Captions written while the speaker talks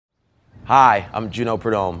Hi, I'm Juno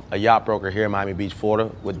Prudhomm, a yacht broker here in Miami Beach, Florida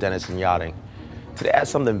with Dennis and Yachting. Today I have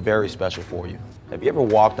something very special for you. Have you ever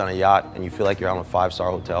walked on a yacht and you feel like you're on a 5-star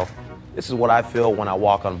hotel? This is what I feel when I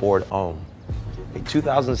walk on board OM, a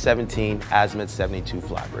 2017 Azimut 72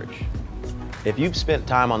 Flybridge. If you've spent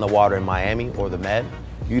time on the water in Miami or the Med,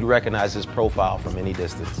 you'd recognize this profile from any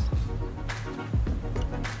distance.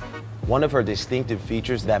 One of her distinctive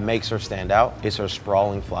features that makes her stand out is her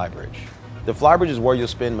sprawling flybridge. The flybridge is where you'll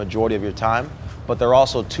spend majority of your time, but there are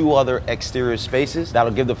also two other exterior spaces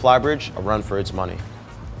that'll give the flybridge a run for its money.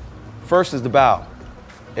 First is the bow.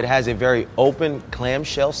 It has a very open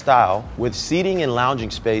clamshell style with seating and lounging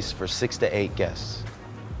space for 6 to 8 guests.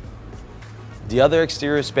 The other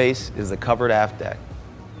exterior space is the covered aft deck.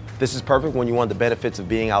 This is perfect when you want the benefits of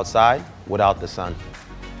being outside without the sun.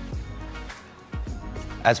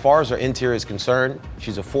 As far as her interior is concerned,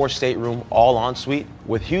 she's a 4-stateroom all-ensuite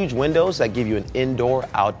with huge windows that give you an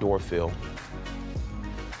indoor-outdoor feel.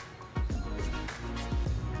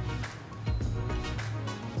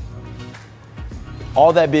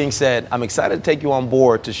 All that being said, I'm excited to take you on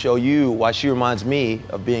board to show you why she reminds me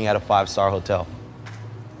of being at a 5-star hotel.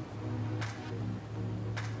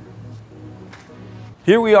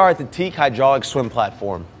 Here we are at the teak hydraulic swim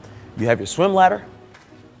platform. You have your swim ladder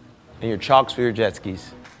and your chocks for your jet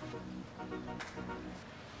skis.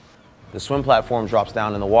 The swim platform drops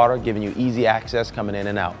down in the water, giving you easy access coming in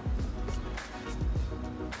and out.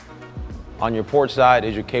 On your port side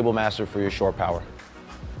is your cable master for your shore power.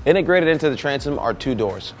 Integrated into the transom are 2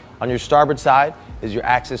 doors. On your starboard side is your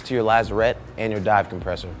access to your lazarette and your dive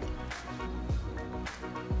compressor.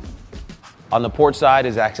 On the port side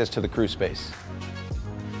is access to the crew space.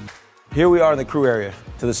 Here we are in the crew area.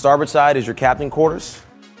 To the starboard side is your captain quarters.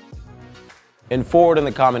 And forward in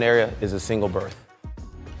the common area is a single berth.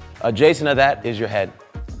 Adjacent to that is your head.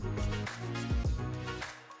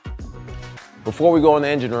 Before we go in the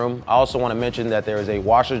engine room, I also want to mention that there is a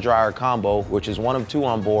washer-dryer combo, which is 1 of 2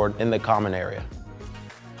 on board in the common area.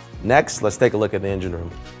 Next, let's take a look at the engine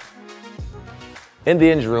room. In the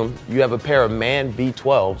engine room, you have a pair of MAN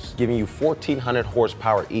V12s giving you 1,400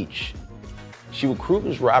 horsepower each. She will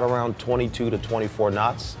cruise right around 22 to 24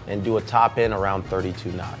 knots and do a top end around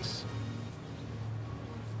 32 knots.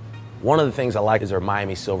 One of the things I like is her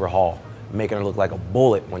Miami silver hull, making her look like a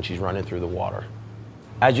bullet when she's running through the water.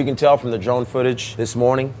 As you can tell from the drone footage this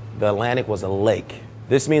morning, the Atlantic was a lake.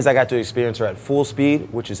 This means I got to experience her at full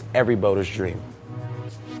speed, which is every boater's dream.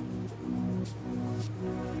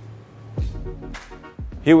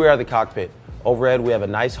 Here we are at the cockpit. Overhead, we have a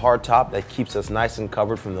nice hard top that keeps us nice and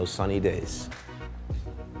covered from those sunny days.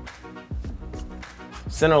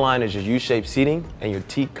 Centerline is your U-shaped seating and your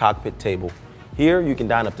teak cockpit table. Here, you can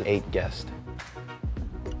dine up to 8 guests.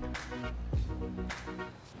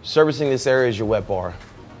 Servicing this area is your wet bar.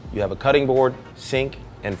 You have a cutting board, sink,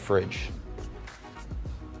 and fridge.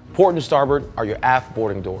 Port and starboard are your aft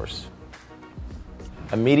boarding doors.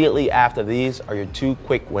 Immediately aft of these are your 2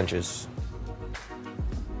 quick winches.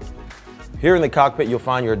 Here in the cockpit, you'll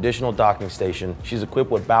find your additional docking station. She's equipped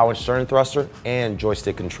with bow and stern thruster and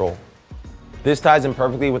joystick control. This ties in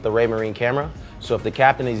perfectly with the Raymarine camera, so if the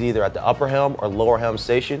captain is either at the upper helm or lower helm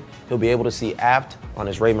station, he'll be able to see aft on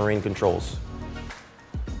his Raymarine controls.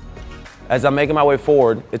 As I'm making my way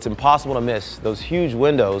forward, it's impossible to miss those huge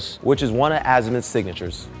windows, which is one of Azimut's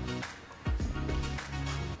signatures.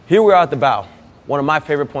 Here we are at the bow, one of my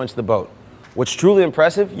favorite points of the boat. What's truly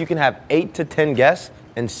impressive, you can have 8 to 10 guests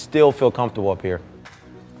and still feel comfortable up here.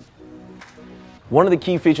 One of the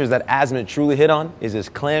key features that Azimut truly hit on is this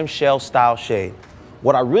clamshell style shade.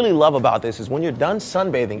 What I really love about this is when you're done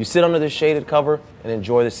sunbathing, you sit under this shaded cover and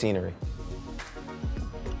enjoy the scenery.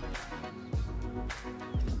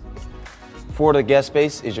 For the guest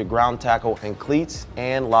space is your ground tackle and cleats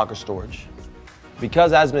and locker storage.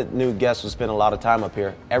 Because Azimut knew guests would spend a lot of time up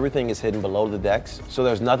here, everything is hidden below the decks, so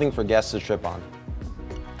there's nothing for guests to trip on.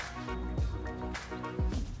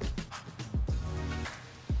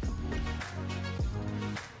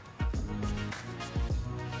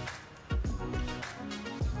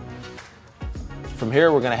 From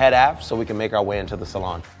here, we're going to head aft so we can make our way into the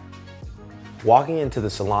salon. Walking into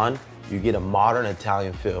the salon, you get a modern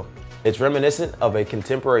Italian feel. It's reminiscent of a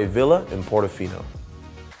contemporary villa in Portofino.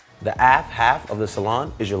 The aft half of the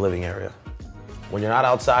salon is your living area. When you're not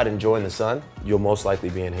outside enjoying the sun, you'll most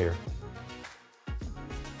likely be in here.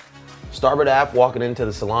 Starboard aft walking into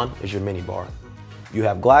the salon is your mini bar. You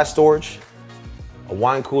have glass storage, a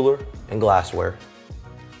wine cooler, and glassware.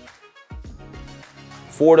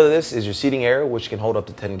 Forward of this is your seating area, which can hold up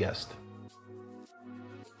to 10 guests.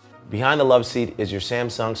 Behind the love seat is your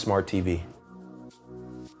Samsung Smart TV.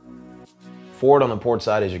 Forward on the port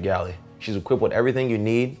side is your galley. She's equipped with everything you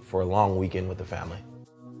need for a long weekend with the family.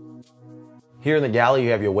 Here in the galley,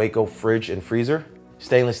 you have your Waco fridge and freezer,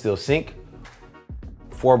 stainless steel sink,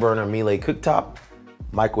 4-burner Miele cooktop,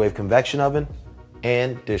 microwave convection oven,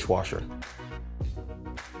 and dishwasher.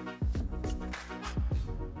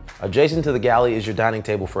 Adjacent to the galley is your dining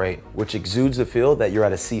table for 8, which exudes the feel that you're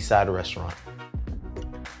at a seaside restaurant.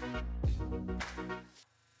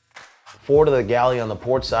 Forward of the galley on the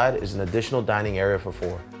port side is an additional dining area for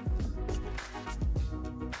 4.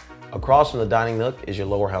 Across from the dining nook is your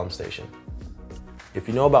lower helm station. If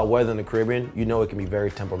you know about weather in the Caribbean, you know it can be very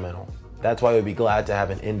temperamental. That's why we'd be glad to have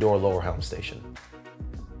an indoor lower helm station.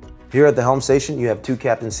 Here at the helm station, you have 2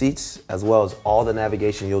 captain seats, as well as all the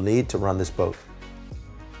navigation you'll need to run this boat.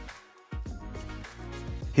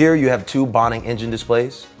 Here you have 2 bonding engine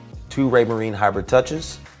displays, 2 Raymarine hybrid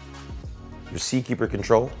touches, your SeaKeeper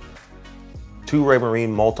control, 2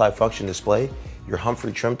 Raymarine multi-function display, your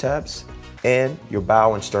Humphrey trim tabs, and your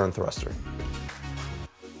bow and stern thruster.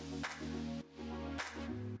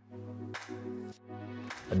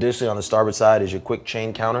 Additionally, on the starboard side is your quick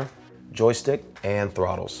chain counter, joystick, and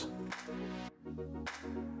throttles.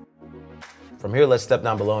 From here, let's step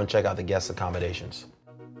down below and check out the guest accommodations.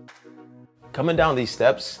 Coming down these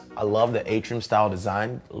steps, I love the atrium style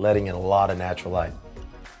design, letting in a lot of natural light.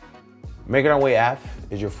 Making our way aft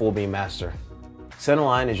is your full beam master.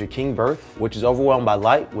 Centerline is your king berth, which is overwhelmed by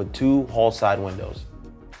light with 2 hull side windows.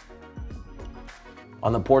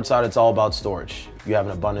 On the port side, it's all about storage. You have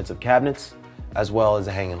an abundance of cabinets, as well as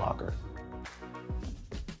a hanging locker.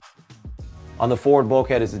 On the forward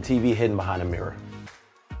bulkhead is the TV hidden behind a mirror.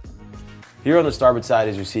 Here on the starboard side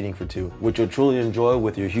is your seating for 2, which you'll truly enjoy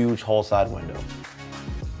with your huge hull side window.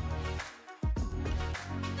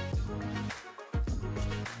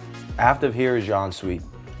 Aft of here is your ensuite.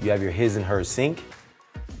 You have your his and hers sink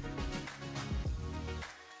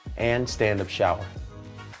and stand-up shower.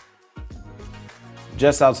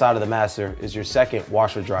 Just outside of the master is your second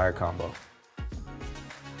washer-dryer combo.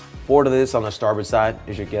 Forward of this on the starboard side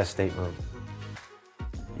is your guest stateroom.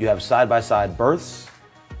 You have side-by-side berths,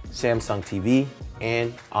 Samsung TV,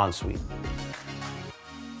 and ensuite.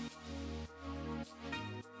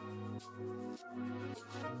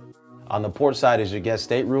 On the port side is your guest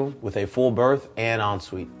stateroom with a full berth and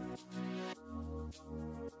ensuite.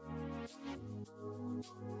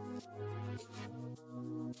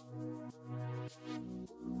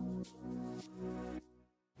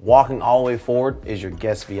 Walking all the way forward is your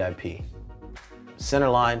guest VIP. Center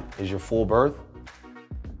line is your full berth,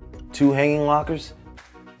 2 hanging lockers,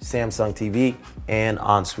 Samsung TV, and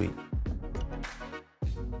ensuite.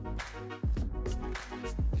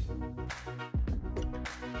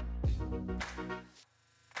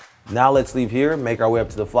 Now let's leave here and make our way up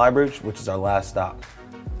to the flybridge, which is our last stop.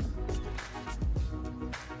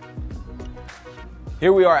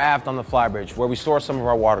 Here we are aft on the flybridge, where we store some of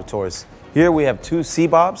our water toys. Here we have 2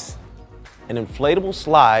 Seabobs, an inflatable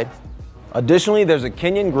slide. Additionally, there's a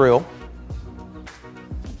Kenyan grill,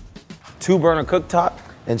 2-burner cooktop,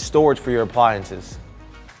 and storage for your appliances.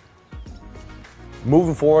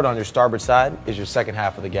 Moving forward on your starboard side is your second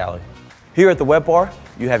half of the galley. Here at the wet bar,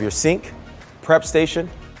 you have your sink, prep station,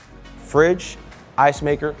 fridge, ice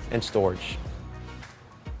maker, and storage.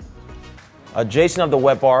 Adjacent of the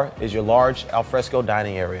wet bar is your large alfresco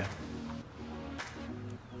dining area.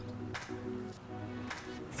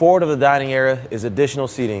 Forward of the dining area is additional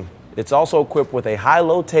seating. It's also equipped with a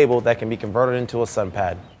high-low table that can be converted into a sun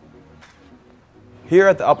pad. Here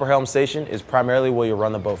at the upper helm station is primarily where you'll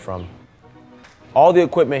run the boat from. All the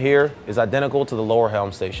equipment here is identical to the lower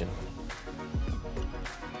helm station.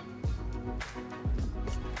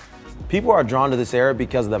 People are drawn to this area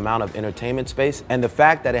because of the amount of entertainment space and the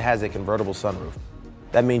fact that it has a convertible sunroof.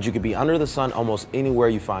 That means you could be under the sun almost anywhere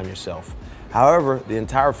you find yourself. However, the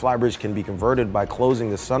entire flybridge can be converted by closing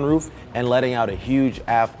the sunroof and letting out a huge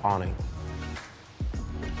aft awning.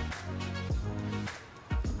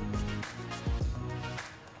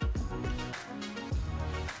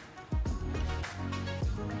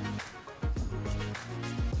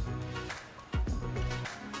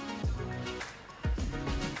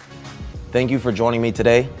 Thank you for joining me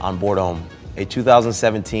today on Prudhomm, a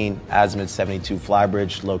 2017 Azimut 72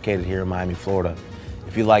 flybridge located here in Miami, Florida.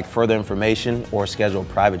 If you'd like further information or schedule a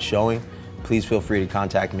private showing, please feel free to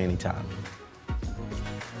contact me anytime.